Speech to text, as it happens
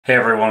Hey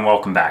everyone,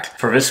 welcome back.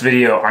 For this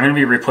video, I'm going to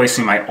be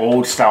replacing my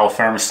old style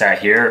thermostat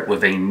here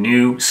with a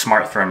new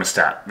smart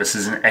thermostat. This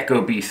is an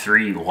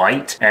Ecobee3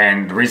 Lite,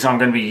 and the reason I'm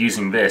going to be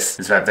using this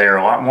is that they're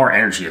a lot more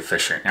energy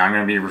efficient. And I'm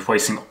going to be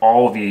replacing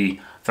all the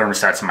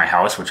thermostats in my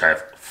house, which I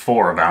have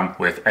 4 of them,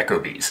 with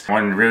Ecobees.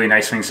 One of the really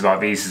nice things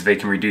about these is they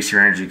can reduce your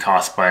energy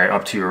costs by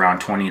up to around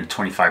 20 to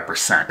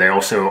 25%. They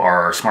also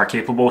are smart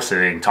capable, so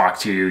they can talk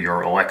to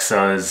your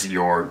Alexas,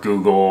 your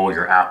Google,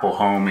 your Apple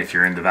Home if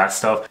you're into that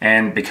stuff.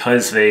 And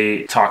because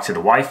they talk to the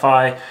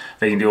Wi-Fi,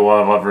 they can do a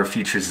lot of other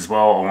features as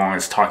well, along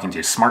as talking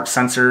to smart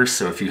sensors.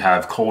 So if you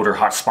have cold or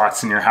hot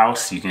spots in your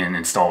house, you can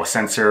install a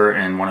sensor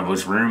in one of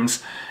those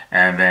rooms,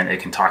 and then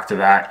it can talk to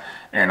that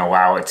and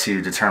allow it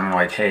to determine,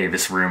 like, hey,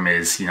 this room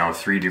is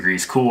 3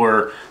 degrees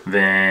cooler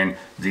than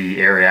the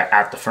area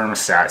at the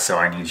thermostat, so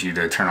I need you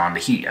to turn on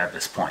the heat at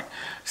this point.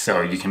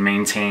 So you can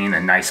maintain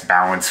a nice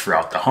balance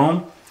throughout the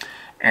home.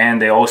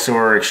 And they also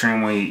are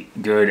extremely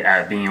good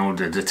at being able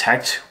to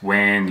detect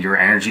when your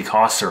energy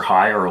costs are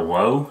high or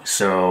low.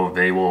 So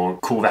they will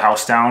cool the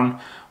house down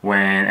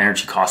when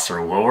energy costs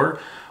are lower,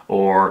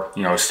 or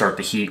start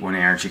the heat when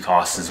energy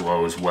cost is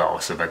low as well,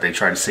 so that they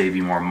try to save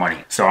you more money.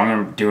 So I'm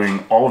going to be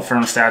doing all the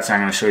thermostats, and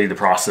I'm going to show you the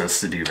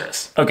process to do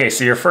this. Okay,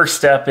 so your first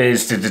step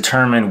is to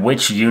determine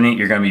which unit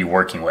you're going to be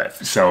working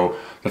with. So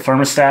the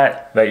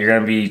thermostat that you're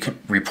going to be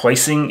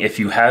replacing, if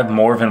you have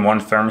more than one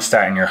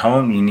thermostat in your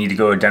home, you need to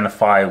go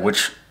identify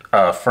which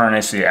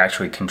furnace it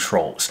actually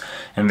controls.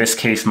 In this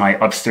case, my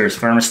upstairs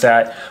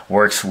thermostat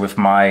works with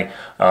my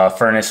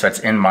furnace that's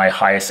in my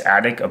highest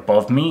attic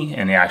above me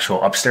in the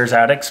actual upstairs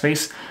attic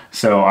space.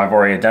 So I've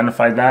already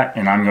identified that,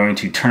 and I'm going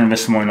to turn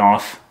this one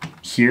off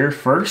here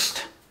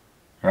first.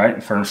 All right,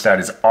 the thermostat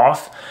is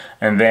off,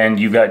 and then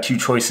you've got 2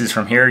 choices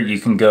from here. You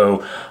can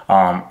go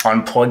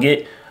unplug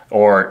it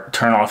or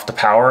turn off the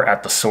power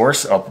at the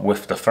source up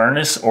with the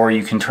furnace, or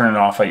you can turn it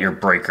off at your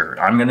breaker.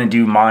 I'm gonna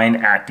do mine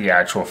at the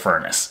actual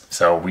furnace,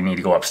 so we need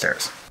to go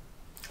upstairs.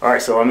 All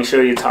right, so let me show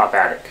you the top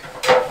attic.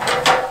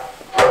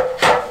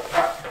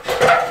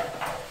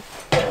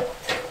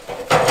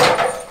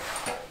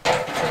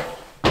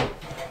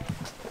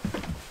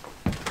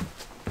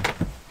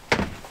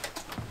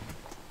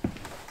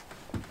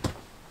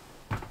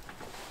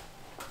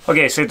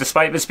 Okay, so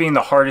despite this being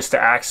the hardest to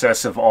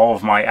access of all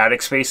of my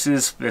attic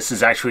spaces, this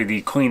is actually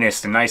the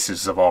cleanest and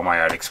nicest of all my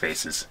attic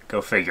spaces.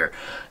 Go figure.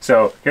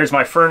 So here's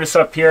my furnace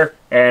up here,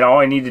 and all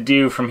I need to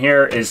do from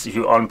here is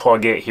to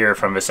unplug it here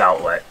from this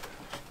outlet.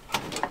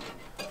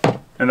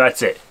 And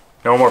that's it.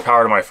 No more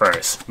power to my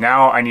furnace.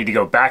 Now I need to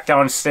go back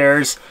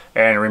downstairs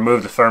and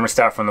remove the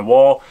thermostat from the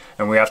wall,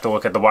 and we have to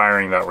look at the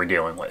wiring that we're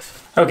dealing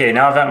with. Okay,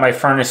 now that my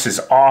furnace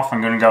is off,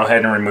 I'm going to go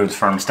ahead and remove the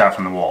thermostat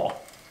from the wall.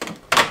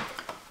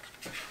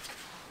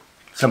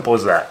 Simple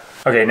as that.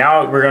 Okay,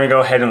 now we're going to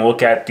go ahead and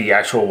look at the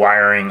actual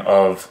wiring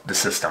of the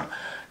system.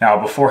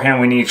 Now beforehand,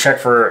 we need to check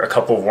for a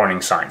couple of warning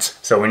signs.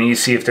 So we need to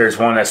see if there's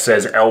one that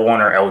says L1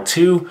 or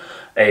L2,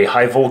 a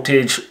high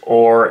voltage,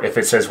 or if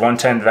it says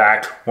 110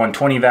 vac,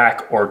 120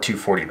 vac, or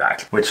 240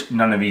 vac, which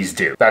none of these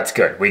do. That's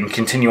good. We can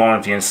continue on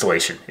with the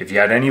installation. If you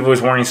had any of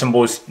those warning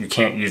symbols, you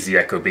can't use the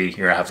Ecobee.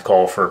 You're gonna have to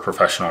call for a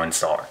professional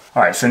installer.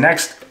 All right, so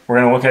next we're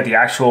gonna look at the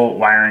actual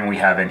wiring we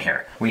have in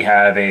here. We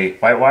have a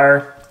white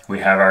wire, we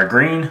have our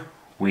green,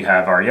 we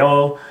have our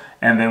yellow,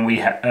 and then we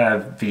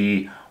have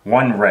the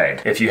one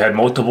red. If you had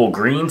multiple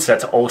greens,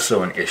 that's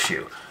also an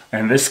issue.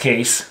 In this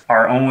case,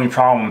 our only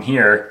problem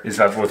here is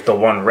that with the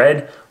one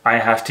red, I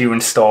have to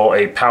install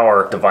a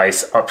power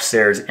device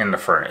upstairs in the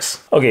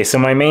furnace. Okay, so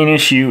my main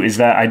issue is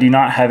that I do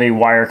not have a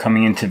wire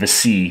coming into the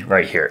C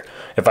right here.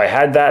 If I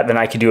had that, then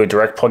I could do a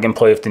direct plug and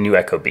play with the new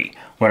Ecobee.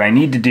 What I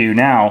need to do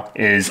now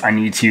is I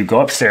need to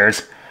go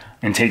upstairs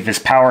and take this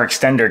power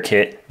extender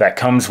kit that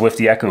comes with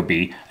the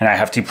Ecobee, and I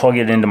have to plug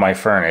it into my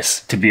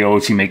furnace to be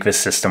able to make this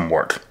system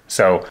work.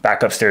 So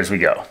back upstairs we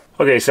go.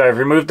 Okay, so I've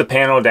removed the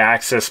panel to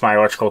access my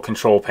electrical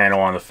control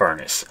panel on the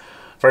furnace.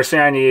 First thing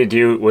I needed to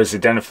do was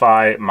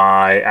identify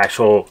my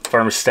actual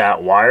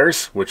thermostat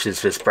wires, which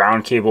is this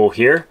brown cable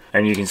here.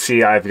 And you can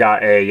see I've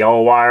got a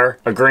yellow wire,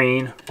 a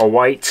green, a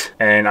white,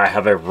 and I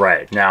have a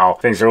red. Now,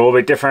 things are a little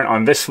bit different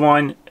on this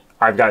one.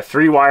 I've got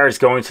 3 wires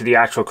going to the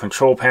actual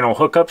control panel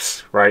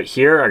hookups right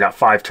here. I got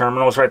 5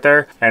 terminals right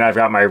there. And I've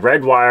got my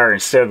red wire,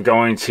 instead of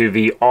going to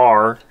the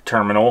R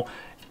terminal,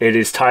 it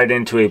is tied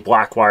into a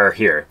black wire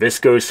here. This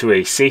goes to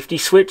a safety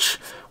switch,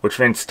 which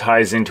then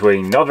ties into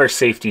another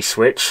safety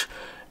switch.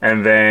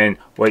 And then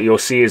what you'll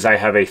see is I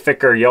have a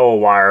thicker yellow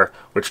wire,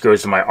 which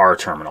goes to my R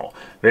terminal.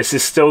 This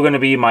is still going to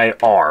be my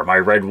R, my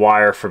red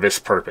wire, for this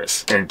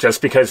purpose. And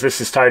just because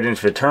this is tied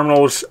into the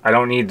terminals, I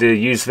don't need to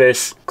use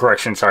this.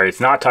 Correction, sorry, it's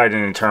not tied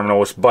into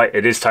terminals, but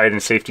it is tied in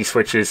safety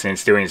switches and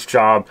it's doing its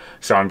job.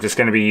 So I'm just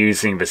going to be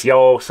using this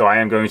yellow. So I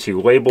am going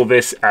to label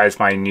this as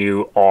my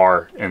new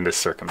R in this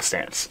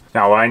circumstance.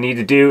 Now what I need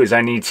to do is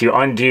I need to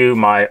undo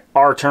my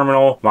R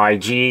terminal, my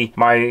G,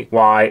 my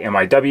Y, and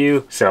my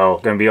W. So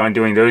I'm going to be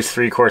undoing those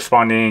 3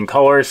 corresponding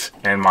colors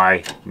and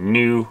my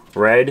new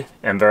red,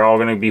 and they're all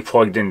going to be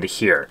plugged into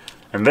here.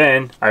 And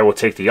then I will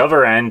take the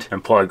other end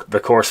and plug the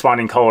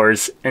corresponding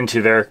colors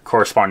into their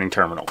corresponding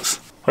terminals.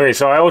 Okay,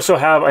 so I also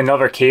have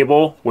another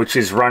cable which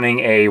is running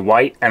a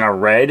white and a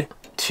red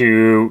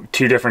to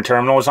two different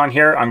terminals on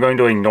here. I'm going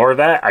to ignore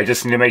that. I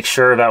just need to make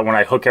sure that when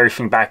I hook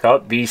everything back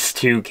up, these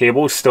two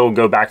cables still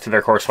go back to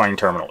their corresponding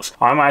terminals.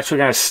 I'm actually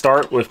going to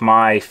start with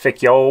my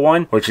thick yellow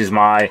one, which is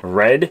my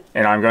red,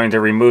 and I'm going to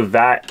remove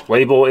that.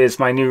 Label is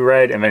my new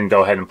red, and then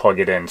go ahead and plug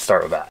it in and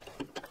start with that.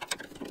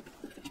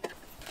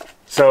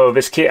 So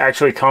this kit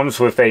actually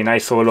comes with a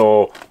nice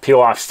little peel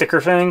off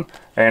sticker thing,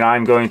 and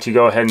I'm going to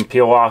go ahead and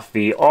peel off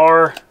the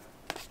R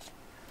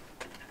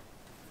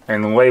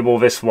and label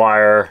this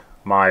wire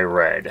my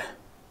red.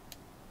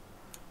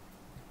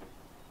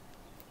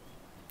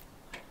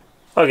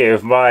 Okay,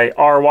 with my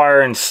R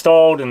wire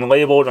installed and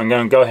labeled, I'm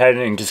going to go ahead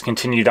and just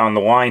continue down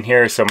the line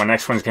here. So my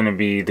next one's going to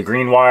be the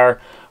green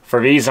wire.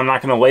 For these, I'm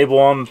not going to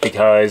label them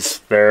because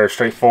they're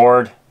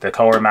straightforward. The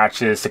color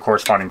matches the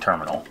corresponding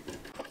terminal.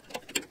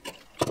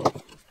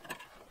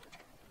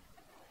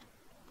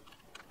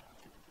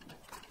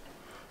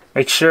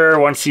 Make sure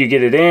once you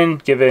get it in,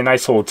 give it a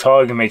nice little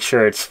tug and make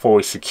sure it's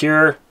fully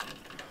secure.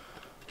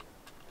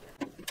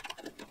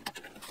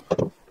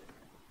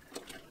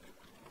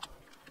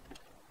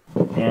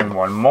 And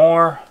one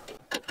more.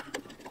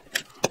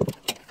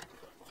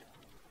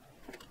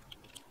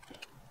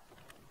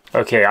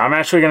 Okay, I'm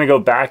actually going to go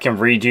back and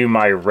redo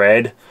my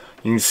red.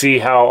 You can see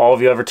how all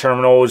the other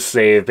terminals,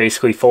 they've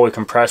basically fully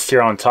compressed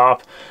here on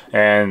top,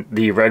 and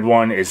the red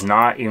one is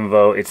not, even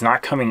though it's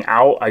not coming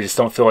out. I just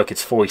don't feel like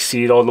it's fully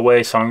seated all the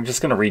way, so I'm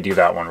just going to redo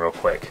that one real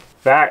quick.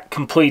 That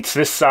completes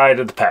this side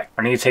of the PEC.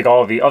 I need to take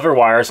all of the other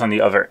wires on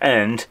the other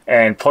end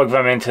and plug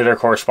them into their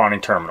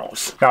corresponding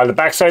terminals. Now the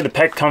back side of the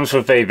PEC comes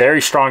with a very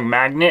strong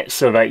magnet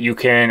so that you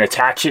can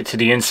attach it to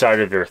the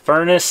inside of your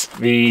furnace.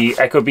 The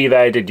Ecobee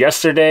that I did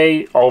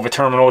yesterday, all the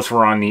terminals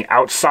were on the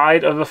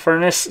outside of the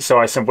furnace, so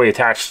I simply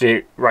attached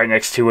it right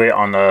next to it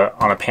on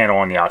a panel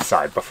on the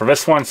outside. But for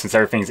this one, since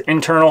everything's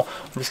internal,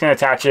 I'm just going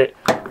to attach it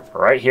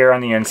right here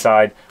on the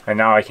inside, and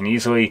now I can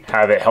easily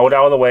have it held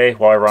out of the way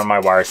while I run my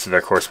wires to their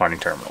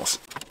corresponding terminals.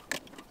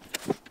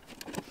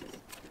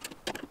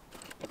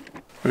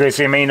 Okay,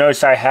 so you may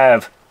notice I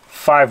have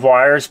 5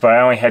 wires, but I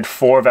only had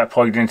 4 that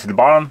plugged into the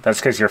bottom. That's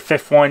because your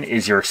 5th one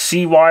is your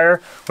C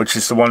wire, which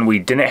is the one we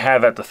didn't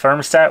have at the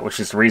thermostat, which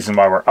is the reason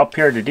why we're up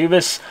here to do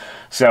this.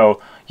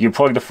 So you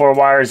plug the 4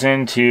 wires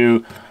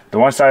into the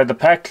one side of the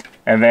PEC,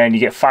 and then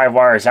you get 5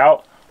 wires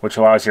out, which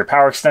allows your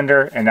power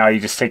extender, and now you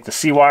just take the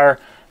C wire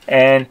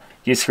and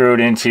you screw it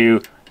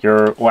into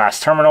your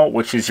last terminal,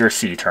 which is your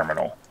C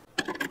terminal.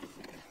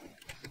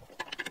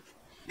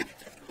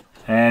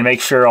 And make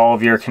sure all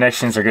of your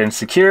connections are good and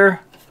secure.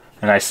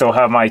 And I still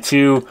have my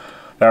 2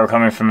 that are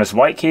coming from this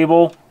white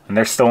cable, and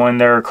they're still in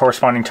their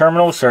corresponding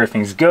terminals, so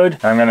everything's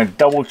good. I'm going to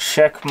double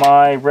check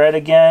my red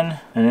again,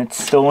 and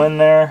it's still in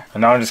there.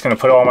 And now I'm just going to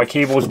put all my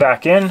cables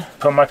back in,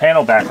 put my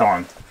panel back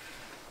on.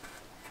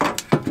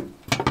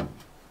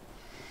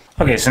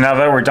 Okay, so now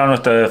that we're done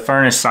with the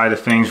furnace side of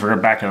things, we're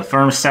back to the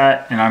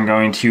thermostat, and I'm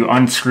going to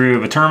unscrew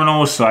the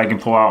terminals so I can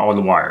pull out all the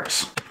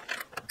wires.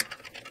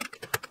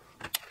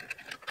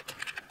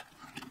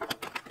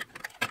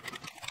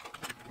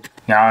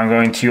 Now I'm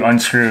going to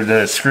unscrew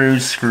the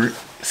screws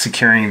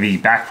securing the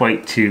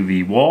backplate to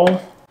the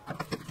wall.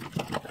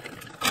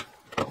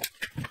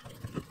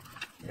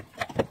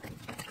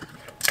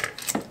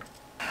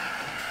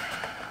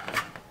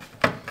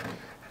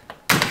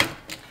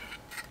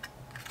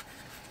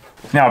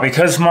 Now,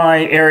 because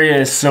my area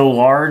is so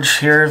large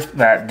here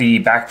that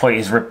the backplate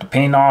has ripped the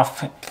paint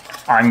off,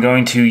 I'm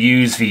going to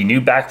use the new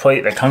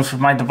backplate that comes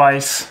with my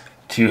device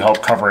to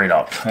help cover it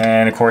up.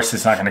 And of course,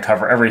 it's not going to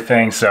cover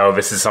everything, so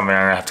this is something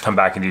I'm going to have to come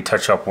back and do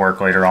touch-up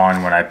work later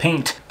on when I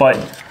paint. But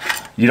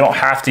you don't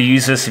have to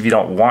use this if you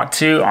don't want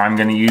to. I'm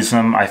going to use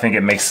them. I think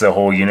it makes the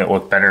whole unit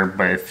look better,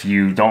 but if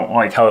you don't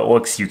like how it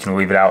looks, you can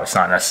leave it out. It's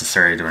not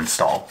necessary to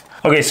install.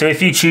 Okay, so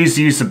if you choose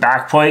to use the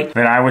back plate,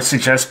 then I would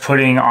suggest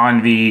putting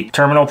on the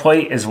terminal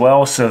plate as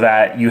well so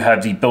that you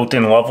have the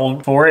built-in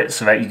level for it,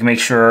 so that you can make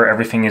sure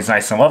everything is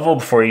nice and level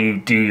before you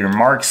do your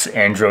marks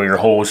and drill your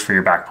holes for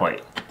your back plate.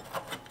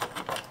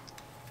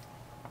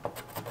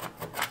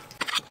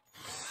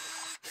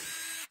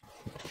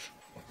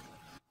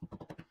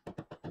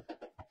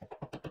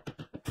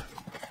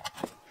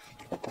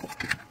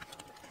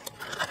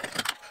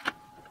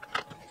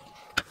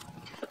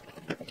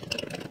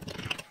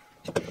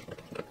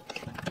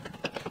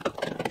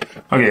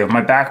 Okay, with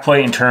my back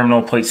plate and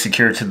terminal plate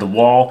secured to the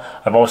wall,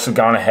 I've also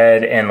gone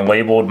ahead and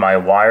labeled my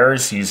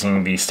wires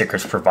using the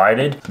stickers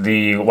provided.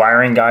 The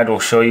wiring guide will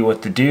show you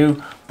what to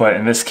do, but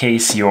in this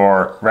case,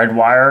 your red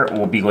wire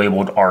will be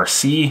labeled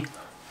RC,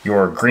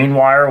 your green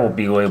wire will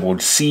be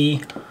labeled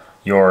C,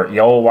 your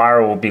yellow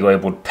wire will be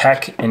labeled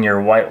PEC, and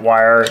your white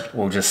wire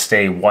will just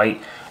stay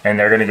white, and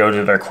they're going to go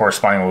to their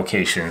corresponding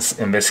locations.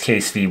 In this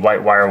case, the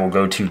white wire will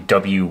go to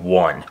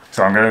W1.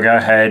 So I'm going to go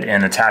ahead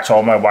and attach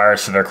all my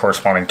wires to their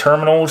corresponding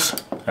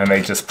terminals, and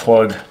they just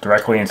plug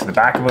directly into the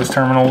back of those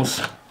terminals.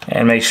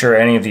 And make sure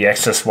any of the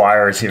excess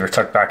wires either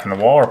tucked back in the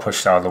wall or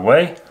pushed out of the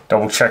way.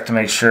 Double check to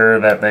make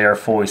sure that they are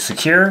fully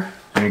secure,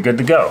 and you're good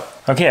to go.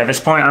 Okay, at this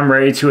point I'm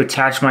ready to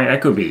attach my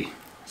Ecobee.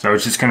 So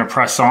it's just gonna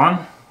press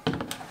on.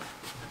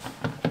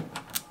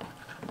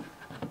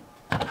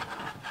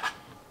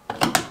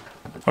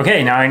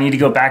 Okay, now I need to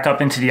go back up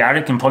into the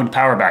attic and plug the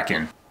power back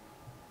in.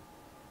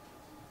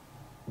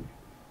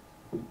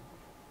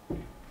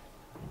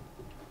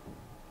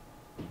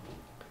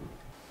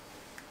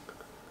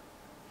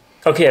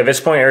 Okay, at this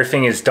point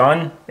everything is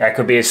done.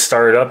 Ecobee is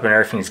started up and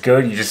everything's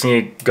good. You just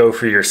need to go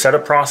through your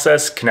setup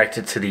process, connect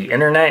it to the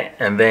internet,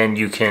 and then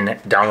you can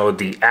download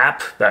the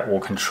app that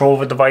will control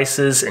the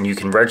devices, and you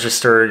can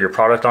register your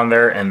product on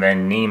there and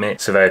then name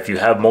it so that if you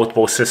have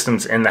multiple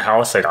systems in the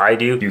house like I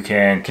do, you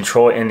can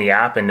control it in the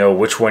app and know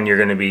which one you're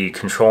going to be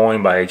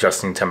controlling by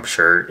adjusting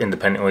temperature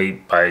independently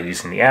by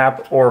using the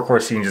app, or of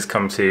course you can just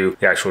come to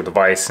the actual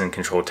device and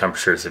control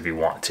temperatures if you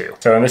want to.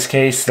 So in this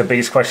case, the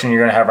biggest question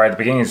you're going to have right at the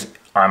beginning is,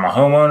 I'm a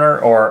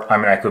homeowner or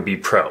I'm an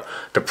Ecobee Pro.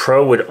 The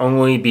Pro would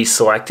only be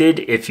selected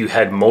if you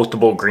had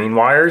multiple green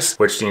wires,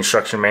 which the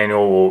instruction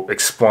manual will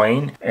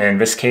explain. In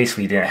this case,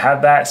 we didn't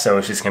have that, so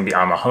it's just gonna be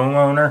I'm a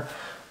homeowner.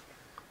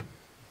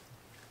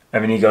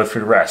 And then you go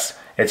through the rest.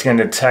 It's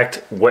gonna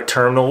detect what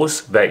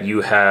terminals that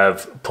you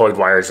have plugged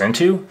wires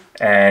into,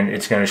 and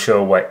it's gonna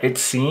show what it's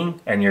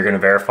seeing, and you're gonna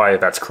verify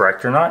if that's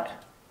correct or not.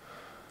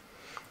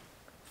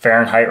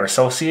 Fahrenheit or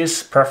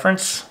Celsius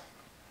preference.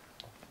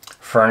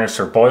 Furnace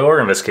or boiler,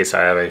 in this case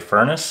I have a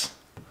furnace.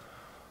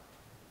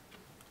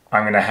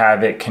 I'm going to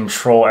have it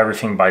control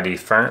everything by the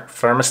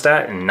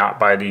thermostat and not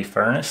by the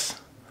furnace.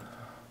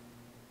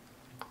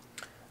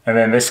 And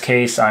then in this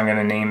case I'm going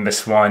to name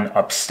this one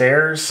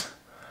upstairs.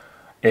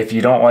 If you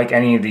don't like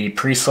any of the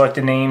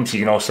pre-selected names,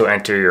 you can also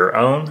enter your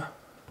own.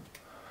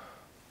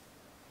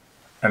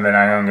 And then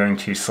I'm going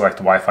to select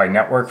Wi-Fi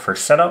network for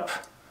setup.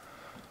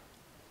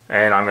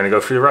 And I'm going to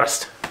go through the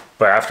rest.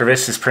 But after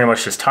this is pretty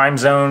much just time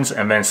zones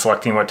and then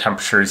selecting what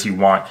temperatures you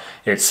want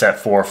it set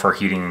for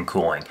heating and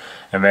cooling.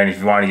 And then if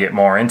you want to get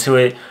more into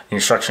it, the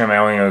instruction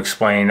manual will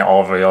explain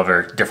all of the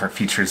other different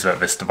features that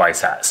this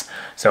device has.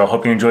 So I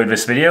hope you enjoyed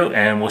this video,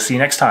 and we'll see you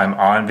next time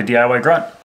on the DIY Grunt.